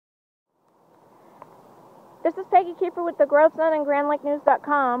This is Peggy Keeper with the Grove Sun and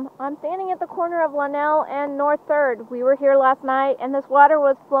GrandLakeNews.com. I'm standing at the corner of Linnell and North 3rd. We were here last night, and this water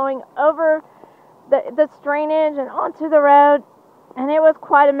was flowing over the drainage and onto the road, and it was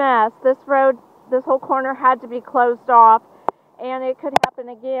quite a mess. This whole corner had to be closed off, and it could happen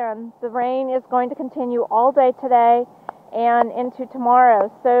again. The rain is going to continue all day today and into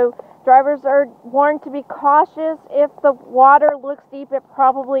tomorrow. So drivers are warned to be cautious. If the water looks deep, it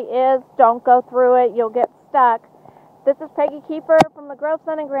probably is. Don't go through it. You'll get stuck. This is Peggy Keeper from the Grove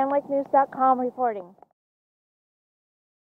Sun and GrandLakeNews.com reporting.